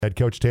Head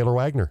coach Taylor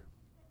Wagner.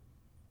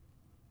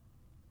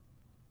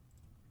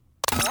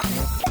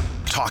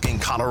 Talking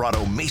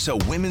Colorado Mesa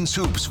women's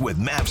hoops with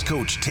Mavs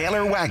coach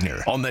Taylor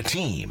Wagner on the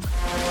team.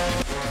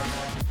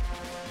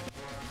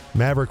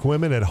 Maverick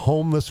women at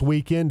home this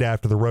weekend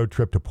after the road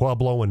trip to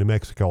Pueblo and New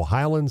Mexico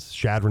Highlands.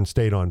 Chadron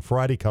State on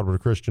Friday, Colorado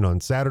Christian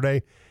on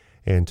Saturday.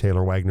 And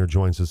Taylor Wagner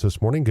joins us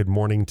this morning. Good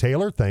morning,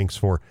 Taylor. Thanks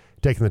for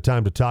taking the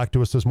time to talk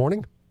to us this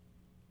morning.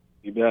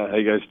 You bet. How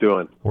you guys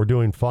doing? We're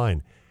doing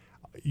fine.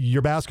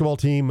 Your basketball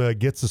team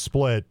gets a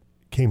split,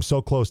 came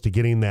so close to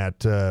getting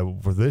that,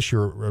 for this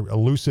year,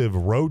 elusive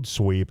road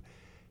sweep,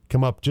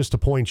 come up just a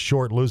point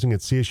short, losing at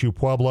CSU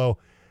Pueblo.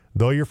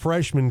 Though your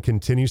freshman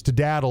continues to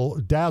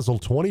dazzle,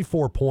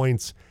 24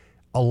 points,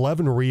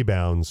 11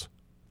 rebounds,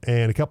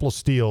 and a couple of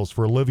steals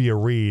for Olivia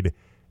Reed.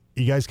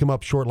 You guys come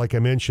up short, like I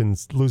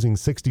mentioned, losing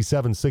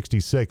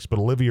 67-66, but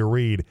Olivia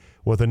Reed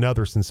with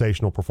another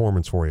sensational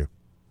performance for you.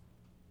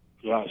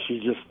 Yeah, she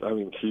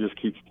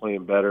just keeps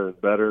playing better and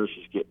better.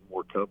 She's getting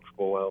more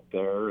comfortable out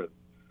there, and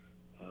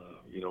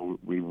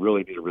we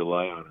really need to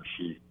rely on her.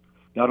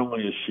 Not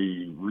only is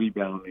she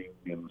rebounding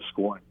and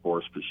scoring for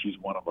us, but she's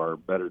one of our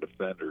better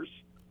defenders.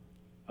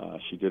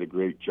 She did a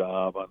great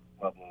job on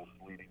Pueblo's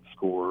leading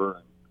scorer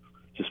and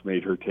just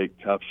made her take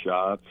tough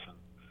shots. And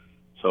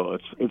so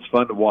it's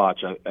fun to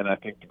watch, and I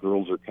think the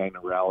girls are kind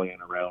of rallying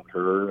around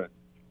her,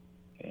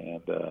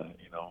 and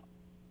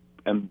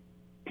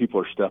people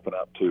are stepping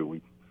up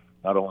too.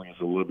 Not only is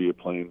Olivia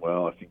playing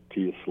well, I think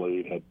Tia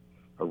Slade had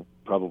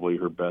probably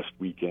her best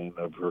weekend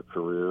of her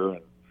career,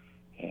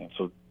 and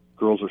so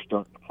girls are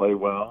starting to play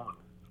well. And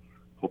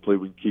hopefully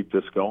we can keep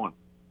this going.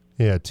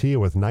 Yeah, Tia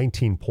with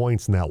 19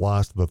 points in that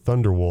loss to the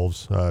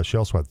Thunderwolves. She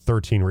also had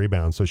 13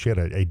 rebounds, so she had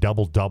a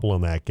double-double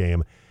in that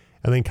game.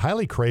 And then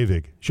Kylie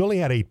Kravig, she only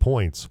had 8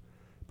 points,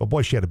 but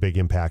boy, she had a big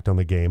impact on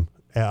the game.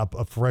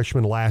 A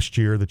freshman last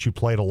year that you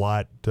played a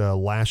lot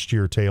last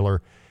year,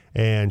 Taylor,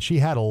 and she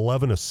had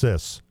 11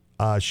 assists.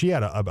 She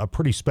had a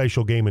pretty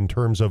special game in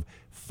terms of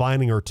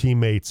finding her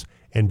teammates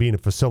and being a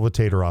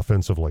facilitator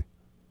offensively.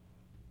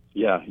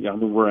 Yeah. I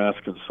mean, we're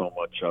asking so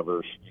much of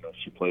her.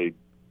 She played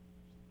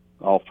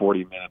all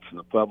 40 minutes in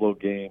the Pueblo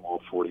game, all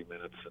 40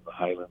 minutes in the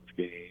Highlands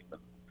game,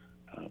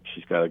 and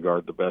she's got to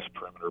guard the best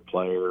perimeter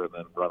player and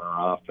then run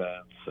her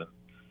offense. And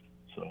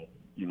so,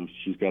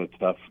 she's got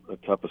a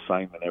tough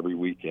assignment every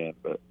weekend.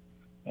 But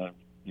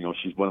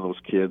she's one of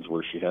those kids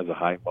where she has a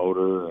high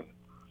motor, and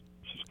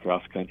she's a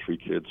cross country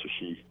kid, so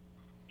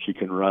she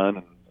can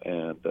run,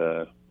 and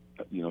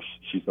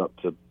she's up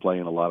to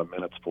playing a lot of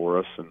minutes for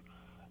us, and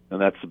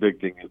that's the big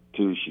thing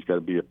too. She's got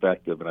to be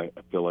effective, and I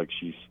feel like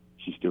she's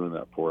doing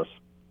that for us.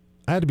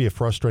 It had to be a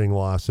frustrating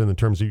loss in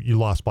terms of you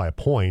lost by a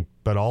point,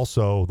 but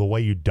also the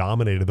way you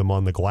dominated them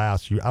on the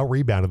glass. You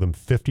out-rebounded them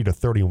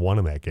 50-31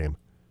 in that game.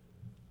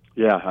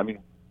 Yeah, I mean,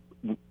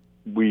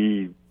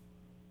 we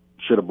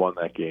should have won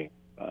that game.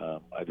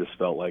 I just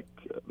felt like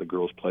the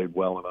girls played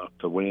well enough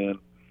to win.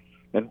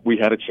 And we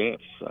had a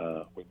chance.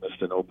 We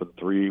missed an open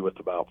three with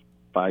about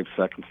 5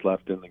 seconds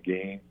left in the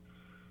game.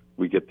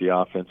 We get the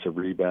offensive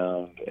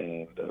rebound,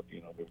 and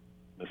we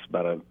missed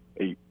about an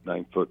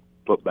 8-9 foot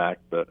putback.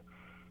 But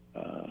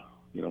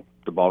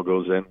the ball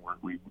goes in.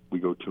 We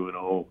go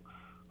 2-0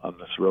 on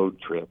this road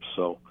trip.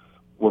 So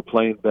we're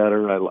playing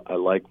better. I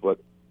like what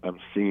I'm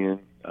seeing.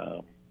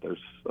 There's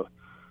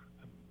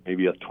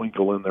maybe a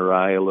twinkle in their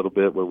eye a little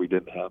bit where we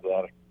didn't have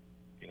that,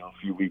 a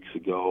few weeks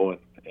ago,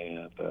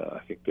 and I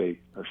think they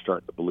are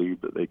starting to believe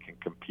that they can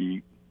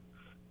compete.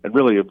 And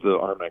really, if the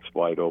Armex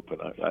wide open,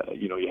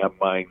 you have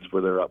minds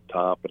where they're up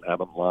top and have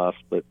them lost,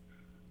 but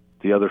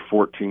the other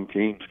 14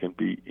 teams can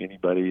beat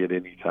anybody at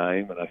any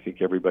time, and I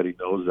think everybody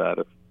knows that.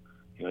 If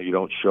you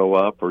don't show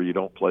up or you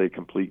don't play a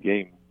complete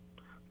game,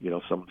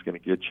 someone's going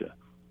to get you.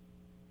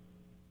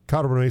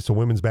 Colorado Mesa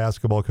women's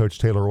basketball coach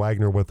Taylor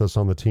Wagner with us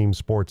on the Team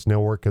Sports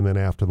Network, and then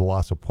after the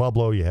loss of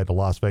Pueblo, you head to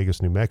Las Vegas,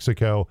 New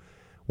Mexico.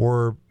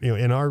 Or,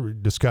 in our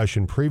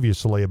discussion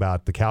previously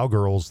about the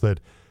Cowgirls, that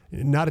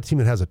not a team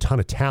that has a ton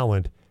of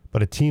talent,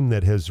 but a team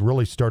that has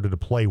really started to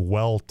play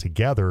well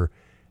together.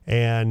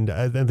 And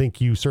I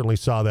think you certainly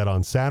saw that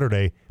on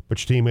Saturday,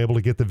 but your team able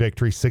to get the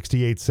victory,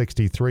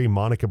 68-63.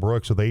 Monica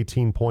Brooks with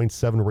 18 points,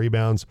 7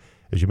 rebounds.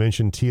 As you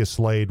mentioned, Tia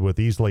Slade with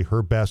easily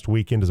her best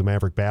weekend as a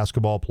Maverick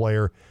basketball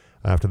player.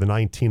 After the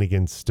 19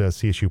 against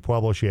CSU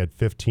Pueblo, she had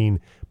 15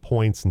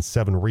 points and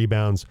 7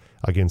 rebounds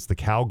against the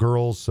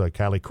Cowgirls.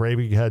 Kylie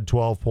Kravig had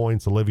 12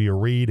 points. Olivia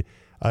Reed,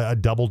 a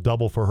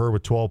double-double for her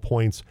with 12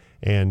 points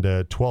and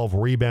 12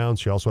 rebounds.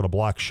 She also had a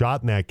block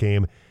shot in that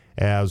game.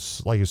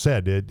 As, like you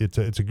said,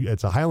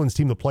 it's a Highlands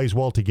team that plays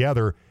well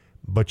together,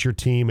 but your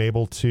team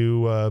able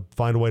to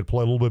find a way to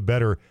play a little bit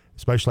better,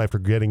 especially after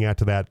getting out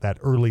to that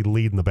early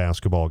lead in the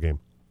basketball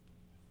game.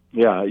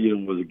 Yeah,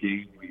 it was a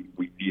game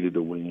we needed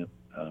to win.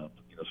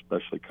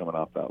 Especially coming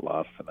off that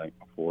loss the night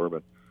before.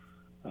 But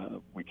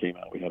we came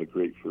out, we had a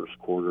great first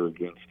quarter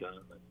against them,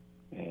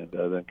 and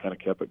then kind of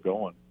kept it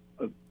going.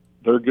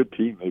 They're a good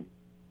team.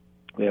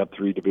 They have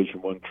 3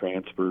 Division I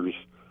transfers.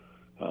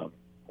 One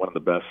of the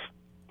best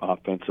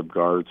offensive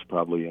guards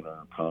probably in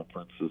our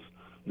conference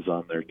is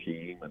on their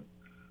team, and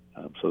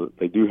So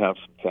they do have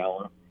some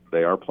talent.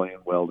 They are playing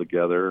well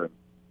together.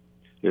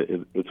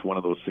 And it's one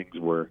of those things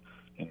where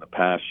in the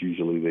past,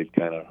 usually they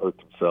kind of hurt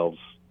themselves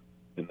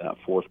in that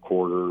fourth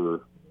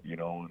quarter,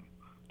 and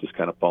just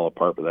kind of fall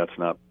apart. But that's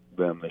not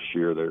them this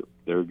year.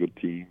 They're a good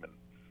team,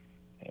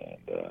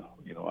 and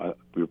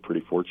we were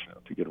pretty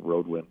fortunate to get a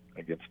road win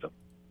against them.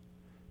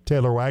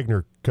 Taylor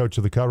Wagner, coach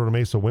of the Colorado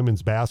Mesa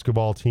women's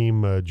basketball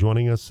team,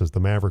 joining us as the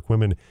Maverick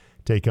women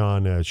take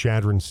on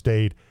Chadron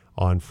State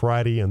on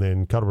Friday and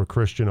then Colorado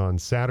Christian on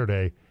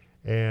Saturday.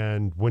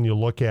 And when you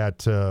look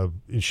at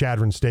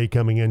Chadron State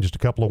coming in, just a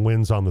couple of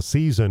wins on the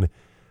season,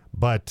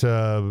 but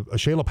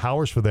Shayla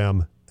Powers for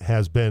them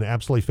has been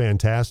absolutely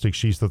fantastic.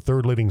 She's the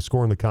third leading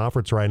scorer in the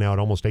conference right now at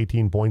almost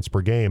 18 points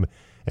per game.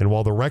 And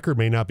while the record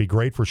may not be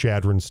great for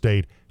Chadron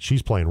State,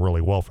 she's playing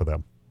really well for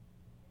them.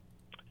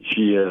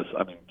 She is.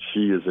 I mean,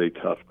 she is a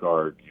tough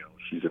guard.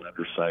 She's an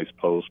undersized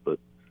post, but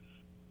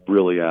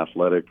really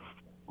athletic,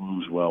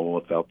 moves well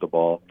without the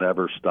ball,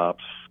 never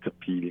stops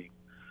competing.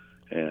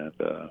 And,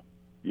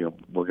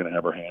 we're going to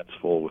have our hands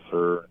full with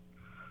her.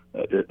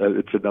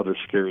 It's another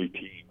scary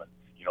team.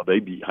 They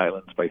beat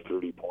Highlands by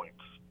 30 points.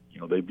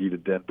 They beat a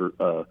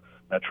Denver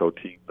Metro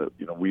team that,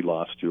 we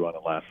lost to on a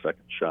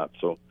last-second shot.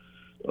 So,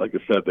 like I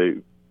said,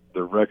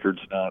 their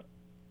record's not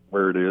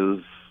where it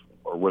is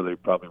or where they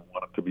probably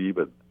want it to be,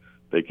 but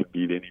they can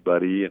beat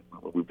anybody, and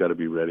we've got to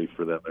be ready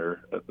for them.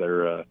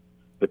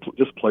 They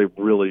just play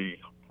really,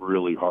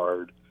 really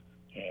hard,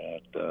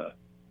 and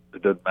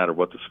it doesn't matter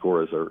what the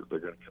score is; they're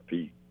going to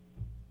compete.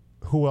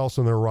 Who else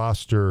on their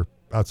roster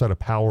outside of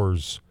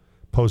Powers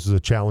poses a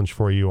challenge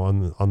for you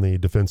on the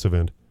defensive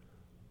end?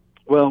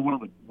 Well, one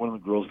of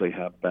the girls they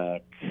have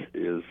back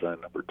is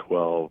number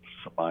 12,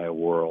 Samaya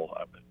Worrell.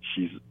 I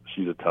mean,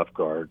 she's a tough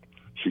guard.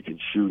 She can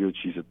shoot it.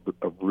 She's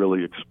a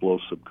really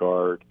explosive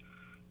guard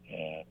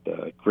and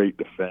a great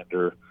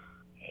defender.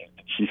 And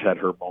she's had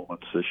her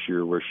moments this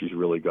year where she's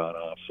really gone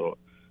off. So,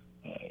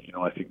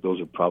 I think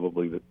those are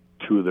probably the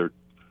two of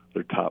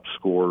their top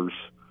scorers.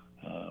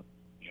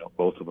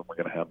 Both of them are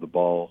going to have the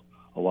ball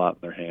a lot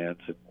in their hands,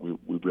 and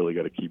we've really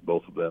got to keep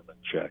both of them in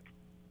check.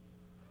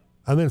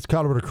 And then it's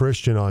Colorado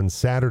Christian on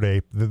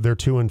Saturday. They're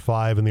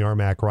 2-5 in the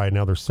RMAC right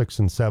now. They're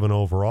 6-7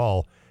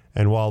 overall.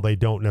 And while they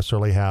don't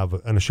necessarily have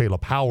an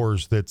Shayla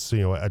Powers that's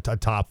a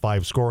top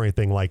 5 scorer or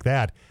anything like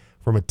that,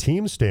 from a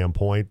team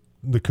standpoint,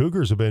 the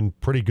Cougars have been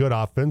pretty good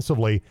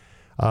offensively.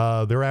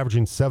 They're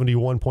averaging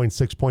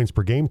 71.6 points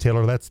per game,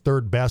 Taylor. That's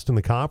third best in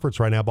the conference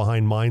right now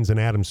behind Mines and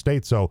Adams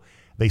State. So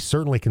they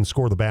certainly can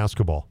score the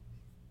basketball.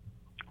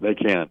 They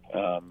can.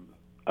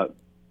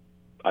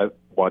 I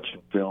watched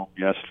film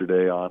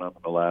yesterday on them,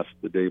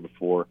 the day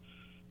before.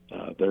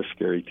 They're a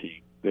scary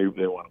team. They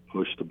want to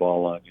push the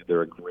ball on you.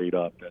 They're a great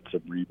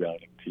offensive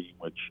rebounding team,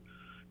 which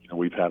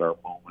we've had our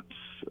moments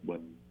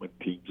when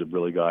teams have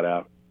really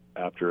got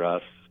after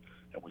us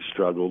and we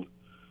struggled.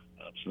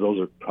 So those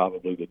are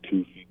probably the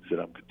two things that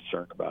I'm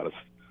concerned about is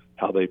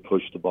how they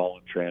push the ball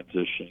in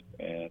transition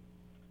and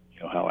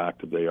how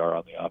active they are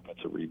on the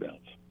offensive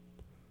rebounds.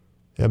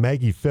 Yeah,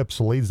 Maggie Phipps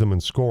leads them in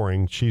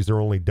scoring. She's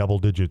their only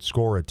double-digit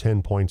scorer at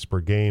 10 points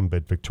per game,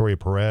 but Victoria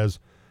Perez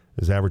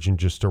is averaging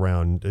just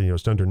around,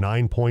 just under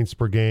 9 points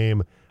per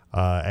game.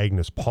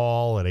 Agnes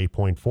Paul at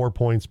 8.4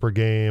 points per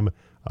game.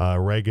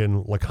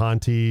 Reagan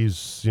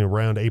LeConte's,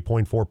 around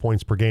 8.4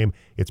 points per game.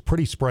 It's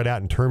pretty spread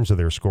out in terms of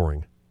their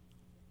scoring.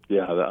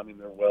 Yeah, I mean,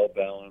 they're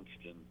well-balanced,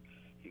 and,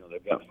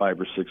 they've got 5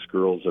 or 6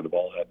 girls that have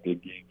all had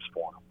big games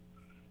for them.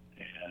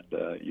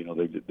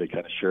 And, they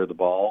kind of share the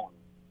ball.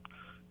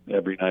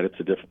 Every night it's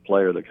a different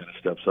player that kind of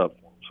steps up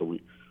for them. So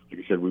like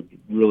I said, we've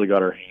really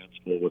got our hands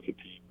full with a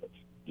team that's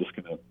just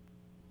going to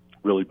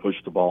really push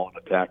the ball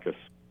and attack us.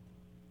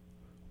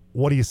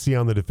 What do you see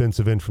on the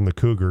defensive end from the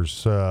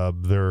Cougars?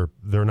 They're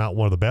not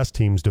one of the best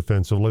teams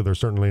defensively. They're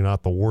certainly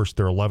not the worst.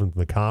 They're 11th in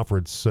the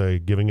conference,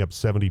 giving up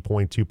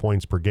 70.2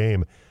 points per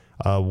game.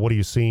 What are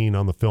you seeing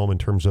on the film in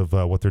terms of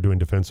what they're doing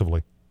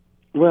defensively?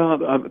 Well,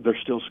 they're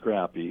still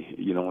scrappy,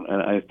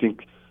 and I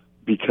think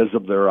because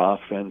of their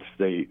offense,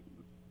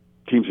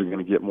 teams are going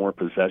to get more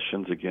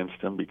possessions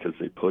against them because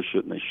they push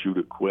it and they shoot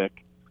it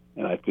quick.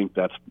 And I think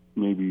that's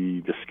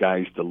maybe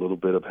disguised a little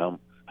bit of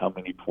how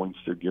many points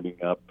they're giving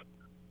up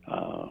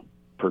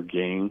per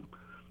game.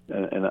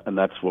 And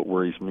that's what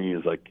worries me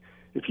is, like,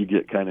 if you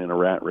get kind of in a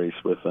rat race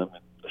with them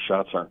and the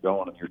shots aren't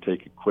going and you're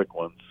taking quick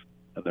ones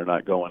and they're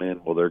not going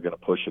in, well, they're going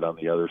to push it on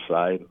the other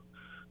side.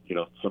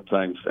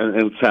 Sometimes, and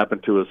it's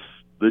happened to us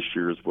this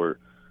year, is where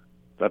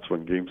that's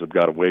when games have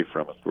got away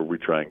from us, where we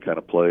try and kind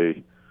of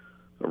play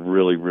a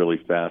really, really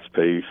fast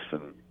pace,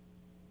 and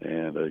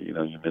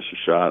you miss a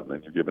shot, and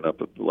then you're giving up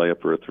a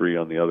layup or a three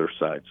on the other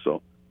side.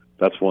 So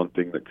that's one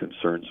thing that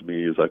concerns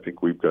me is I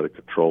think we've got to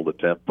control the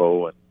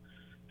tempo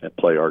and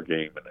play our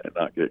game and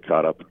not get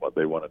caught up in what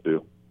they want to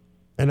do.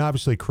 And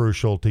obviously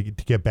crucial to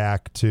get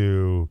back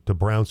to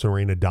Brownson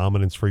Arena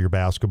dominance for your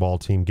basketball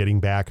team, getting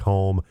back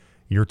home.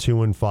 You're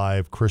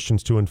 2-5,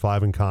 Christian's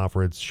 2-5 in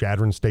conference,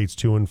 Chadron State's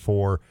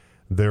 2-4.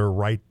 They're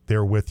right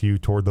there with you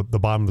toward the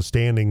bottom of the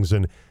standings,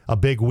 and a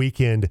big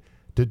weekend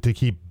to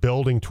keep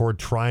building toward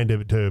trying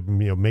to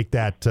make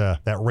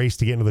that race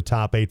to get into the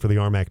top 8 for the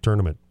RMAC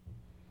tournament?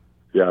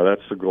 Yeah,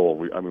 that's the goal.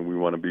 We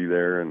want to be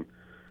there, and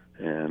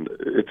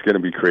it's going to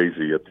be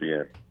crazy at the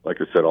end. Like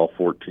I said, all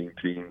 14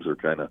 teams are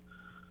kind of,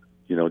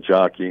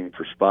 jockeying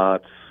for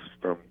spots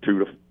from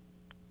 2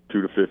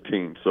 to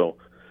 15. So,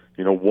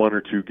 1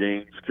 or 2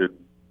 games could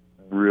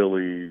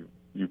really,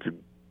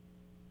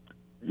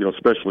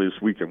 especially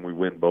this weekend, we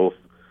win both.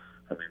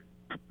 I mean,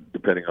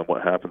 depending on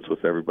what happens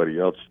with everybody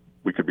else,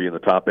 we could be in the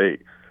top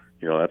 8.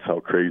 That's how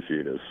crazy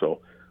it is.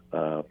 So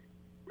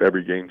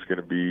every game's going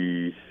to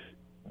be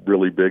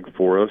really big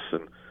for us,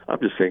 and I'm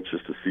just anxious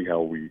to see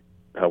how we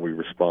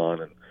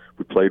respond. And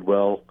we played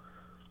well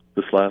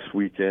this last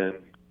weekend.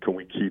 Can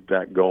we keep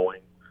that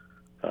going?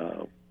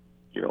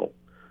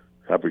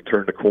 Have we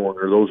turned the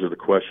corner? Those are the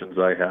questions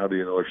I have.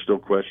 There's still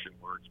question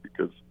marks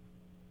because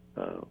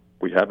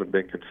we haven't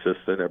been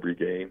consistent every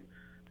game,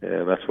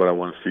 and that's what I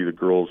want to see the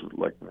girls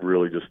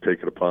really just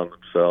take it upon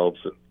themselves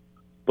and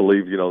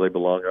believe they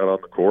belong out on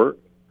the court,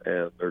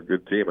 and they're a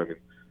good team. I mean,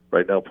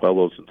 right now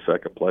Pueblo's in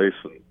second place,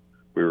 and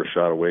we were a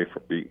shot away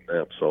from beating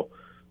them. So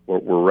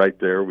we're right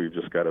there. We've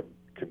just got to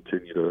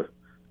continue to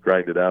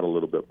grind it out a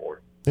little bit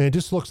more. And it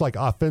just looks like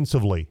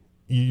offensively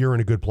you're in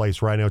a good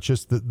place right now. It's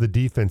just the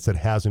defense that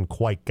hasn't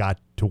quite got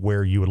to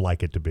where you would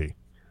like it to be.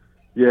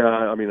 Yeah,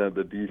 I mean,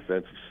 the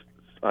defense,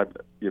 I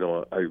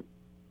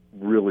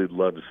really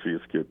love to see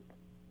us get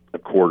a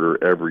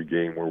quarter every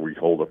game where we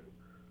hold them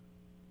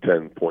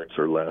 10 points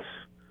or less.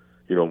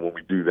 When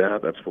we do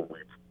that, that's when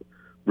we've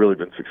really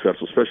been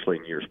successful, especially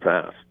in years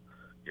past.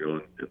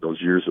 In those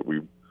years that we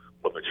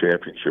won the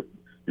championship,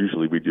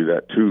 usually we do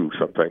that 2,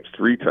 sometimes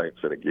 3 times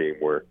in a game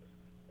where,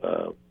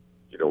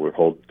 we're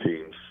holding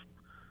teams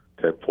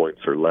 10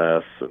 points or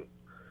less.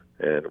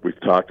 And we've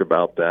talked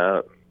about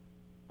that.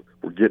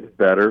 We're getting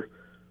better,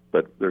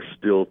 but there's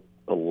still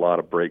a lot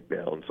of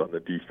breakdowns on the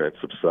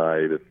defensive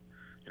side. And,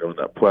 in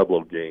that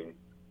Pueblo game,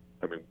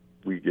 I mean,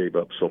 we gave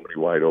up so many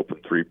wide open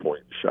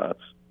 3-point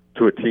shots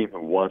to a team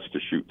who wants to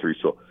shoot 3.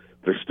 So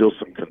there's still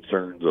some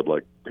concerns of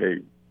hey,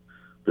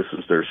 this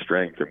is their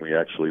strength, and we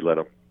actually let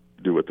them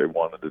do what they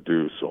wanted to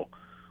do. So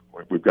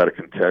we've got to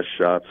contest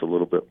shots a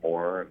little bit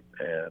more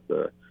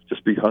and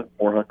just be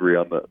more hungry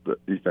on the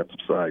defensive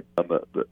side.